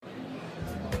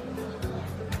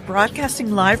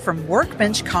Broadcasting live from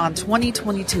WORKBENCHcon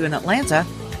 2022 in Atlanta,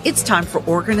 it's time for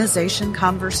Organization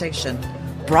Conversation,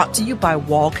 brought to you by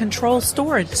Wall Control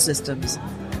Storage Systems.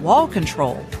 Wall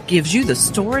Control gives you the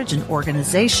storage and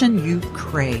organization you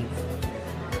crave.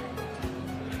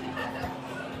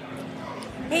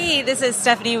 Hey, this is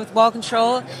Stephanie with Wall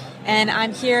Control, and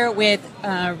I'm here with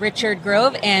Richard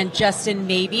Grove and Justin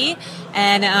Mabie.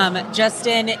 And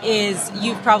Justin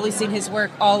you've probably seen his work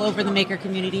all over the maker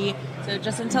community. So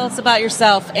Justin, tell us about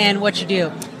yourself and what you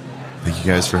do. Thank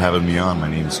you guys for having me on. My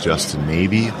name is Justin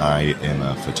Mabie. I am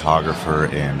a photographer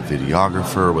and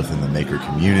videographer within the maker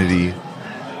community.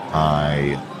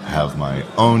 I have my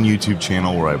own YouTube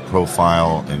channel where I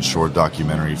profile in short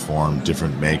documentary form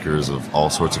different makers of all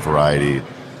sorts of variety.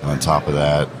 And on top of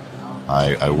that,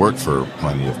 I work for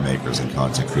plenty of makers and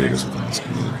content creators within this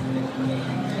community.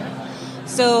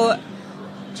 So,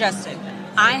 Justin,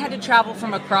 I had to travel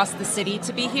from across the city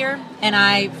to be here, and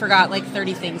I forgot like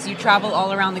 30 things. You travel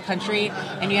all around the country,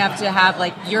 and you have to have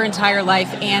like your entire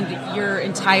life and your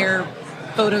entire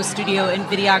photo studio and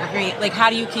videography. Like, how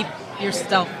do you keep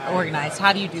yourself organized?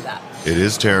 How do you do that? It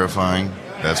is terrifying.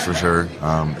 That's for sure.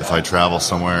 If I travel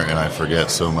somewhere and I forget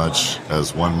so much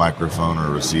as one microphone or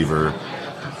receiver,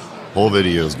 whole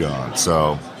video's gone.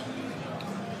 So,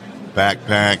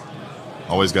 backpack,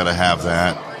 always got to have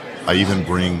that. I even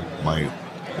bring my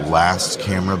last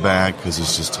camera bag because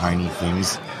it's just tiny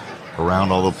things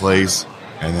around all the place,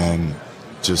 and then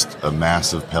just a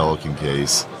massive Pelican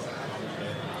case.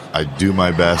 I do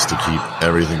my best to keep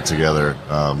everything together.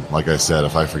 Like I said,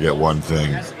 if I forget one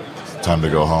thing, time to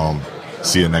go home.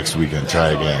 See you next weekend. Try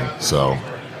again. So,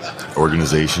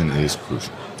 organization is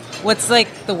crucial. What's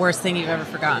like the worst thing you've ever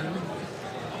forgotten?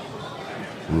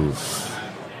 Oof.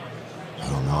 I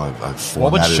don't know. I've formatted.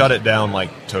 What would shut it down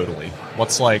like totally?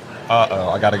 What's like,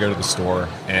 I got to go to the store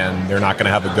and they're not going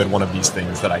to have a good one of these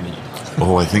things that I need?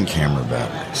 Oh, I think camera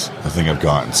batteries. I think I've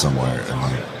gotten somewhere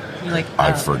and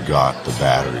I forgot the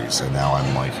batteries, and now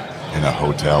I'm like in a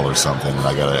hotel or something, and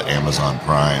I got an Amazon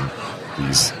Prime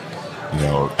these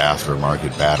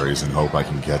aftermarket batteries and hope I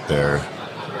can get there.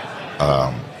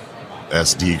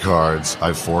 SD cards.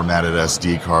 I've formatted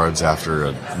SD cards after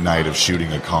a night of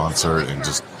shooting a concert and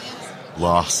just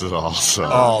lost it all.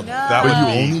 So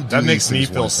that makes me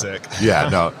feel sick. Yeah,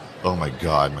 no. Oh my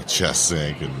God, my chest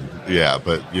sank, and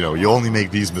but you only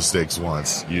make these mistakes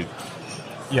once. You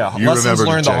lessons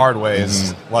learned the hard way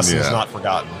is lessons not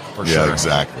forgotten, for sure. Yeah,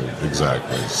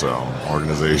 exactly. So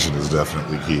organization is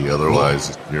definitely key.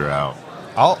 Otherwise, you're out.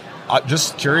 I'm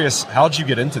just curious, how'd you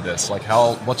get into this? Like,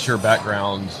 what's your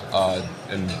background?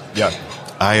 When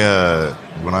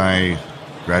I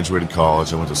graduated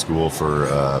college, I went to school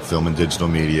for film and digital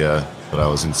media, but I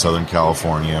was in Southern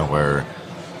California where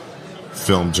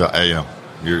film,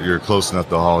 you're close enough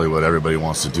to Hollywood, everybody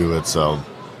wants to do it, so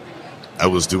I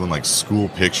was doing like school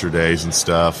picture days and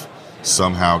stuff.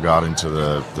 Somehow got into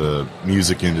the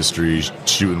music industry,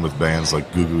 shooting with bands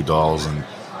like Goo Goo Dolls and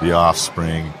The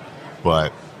Offspring.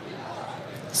 But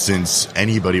since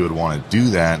anybody would want to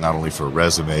do that, not only for a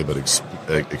resume but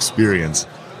experience,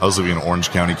 I was living in Orange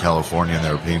County, California, and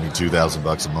they were paying me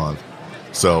 $2,000 a month.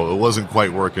 So it wasn't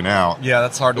quite working out. Yeah,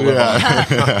 that's hard to live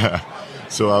on.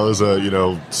 So I was,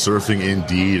 surfing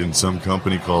Indeed, and some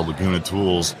company called Laguna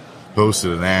Tools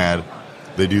posted an ad.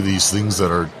 They do these things that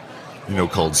are,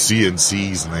 called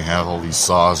CNCs, and they have all these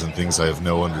saws and things I have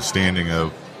no understanding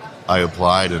of. I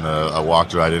applied, and I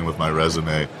walked right in with my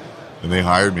resume, and they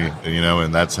hired me,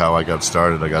 and that's how I got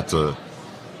started. I got to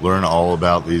learn all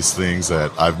about these things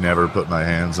that I've never put my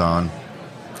hands on.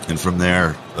 And from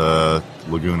there,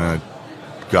 Laguna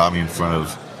got me in front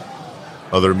of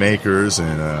other makers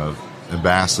and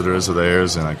ambassadors of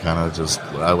theirs, and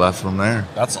I left from there.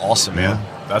 That's awesome, man.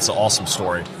 That's an awesome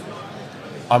story.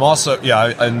 I'm also,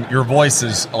 and your voice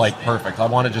is like perfect. I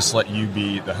want to just let you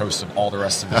be the host of all the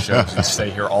rest of the shows and stay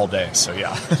here all day. So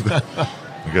yeah.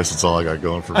 I guess it's all I got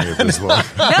going for me at this point.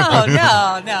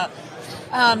 No.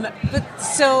 But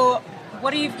so,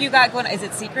 what do you got going on? Is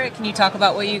it secret? Can you talk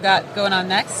about what you got going on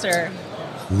next, or?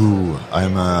 Ooh,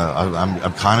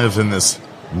 I'm kind of in this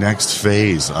next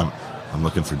phase. I'm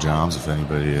looking for jobs if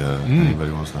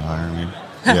anybody wants to hire me.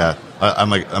 Yeah,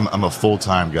 I'm a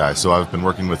full-time guy, so I've been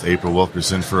working with April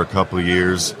Wilkerson for a couple of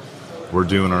years. We're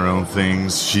doing our own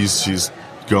things. She's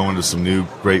going to some new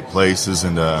great places,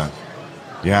 and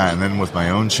and then with my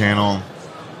own channel,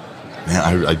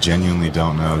 man, I genuinely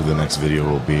don't know who the next video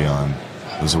will be on.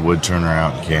 There's a wood turner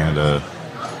out in Canada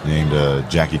named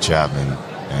Jackie Chapman,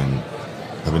 and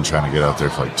I've been trying to get out there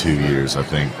for like 2 years. I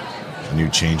think a new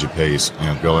change of pace,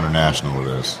 go international with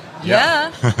this.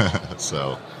 Yeah.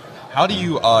 So, how do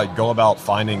you go about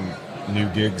finding new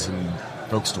gigs and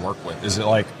folks to work with? Is it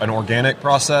like an organic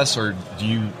process, or do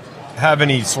you have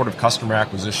any sort of customer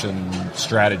acquisition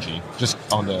strategy just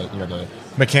on the the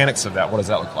mechanics of that? What does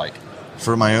that look like?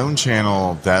 For my own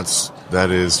channel,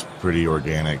 that is pretty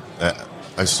organic.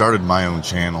 I started my own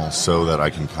channel so that I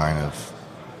can kind of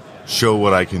show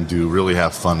what I can do, really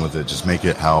have fun with it, just make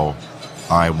it how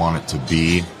I want it to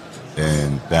be,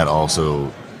 and that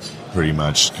also pretty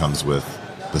much comes with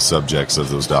the subjects of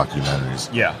those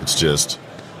documentaries. Yeah. It's just,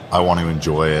 I want to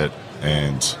enjoy it,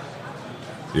 and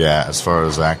yeah, as far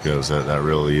as that goes, that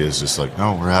really is just like,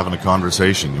 no, we're having a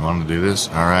conversation. You want to do this?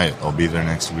 All right, I'll be there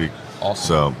next week.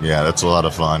 Awesome. So, yeah, that's a lot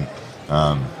of fun.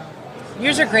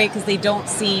 Yours are great because they don't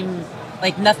seem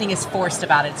like nothing is forced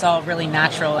about it. It's all really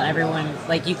natural, and everyone,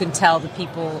 like, you can tell the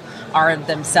people are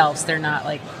themselves. They're not,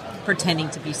 like,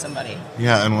 pretending to be somebody.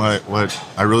 Yeah, and what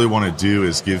I really want to do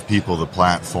is give people the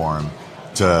platform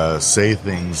to say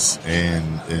things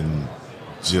and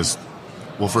just,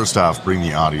 well, first off, bring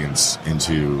the audience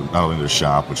into not only their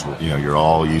shop, which you're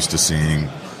all used to seeing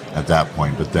at that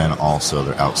point, but then also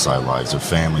their outside lives, their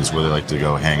families, where they like to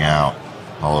go hang out,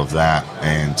 all of that,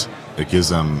 and it gives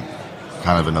them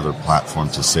kind of another platform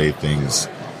to say things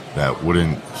that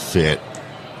wouldn't fit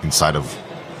inside of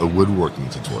a woodworking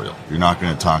tutorial. You're not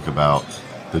going to talk about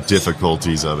the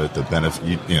difficulties of it, the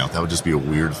benefit. That would just be a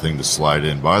weird thing to slide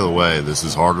in. By the way, this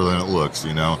is harder than it looks.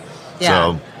 Yeah.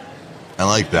 So I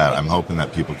like that. I'm hoping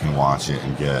that people can watch it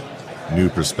and get new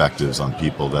perspectives on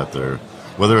people that they're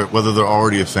whether they're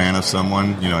already a fan of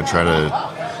someone. I try to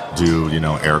do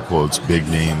air quotes big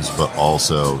names, but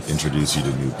also introduce you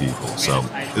to new people. So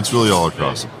it's really all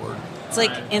across the board. It's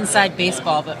like inside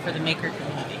baseball, but for the maker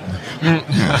community.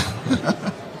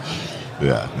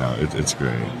 Yeah, no, it's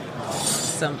great.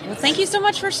 Awesome. Well, thank you so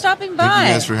much for stopping by. Thank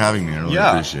you guys for having me. I really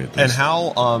appreciate this. And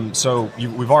how,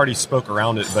 we've already spoke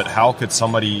around it, but how could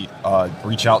somebody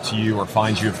reach out to you or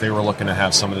find you if they were looking to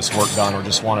have some of this work done or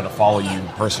just wanted to follow you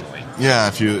personally?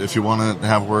 Yeah, if you want to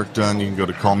have work done, you can go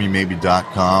to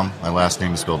callmemabie.com. My last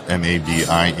name is spelled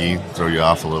Mabie. Throw you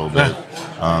off a little bit.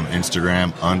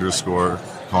 Instagram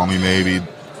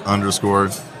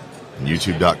 _callmemabie_ and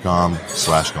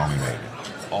YouTube.com/callmemabie.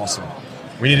 Awesome.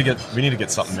 We need to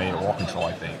get something made at Wall Control,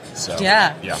 I think. So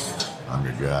yeah. I'm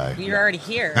your guy. You're already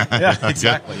here. Yeah,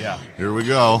 exactly. Yeah. Here we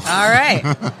go. All right.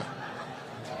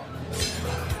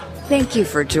 Thank you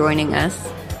for joining us.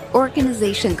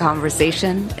 Organization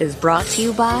Conversation is brought to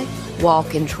you by Wall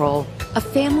Control, a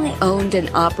family-owned and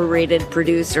operated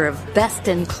producer of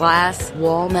best-in-class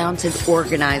wall-mounted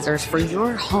organizers for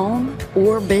your home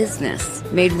or business,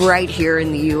 made right here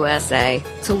in the USA.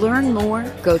 To learn more,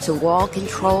 go to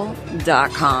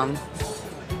wallcontrol.com.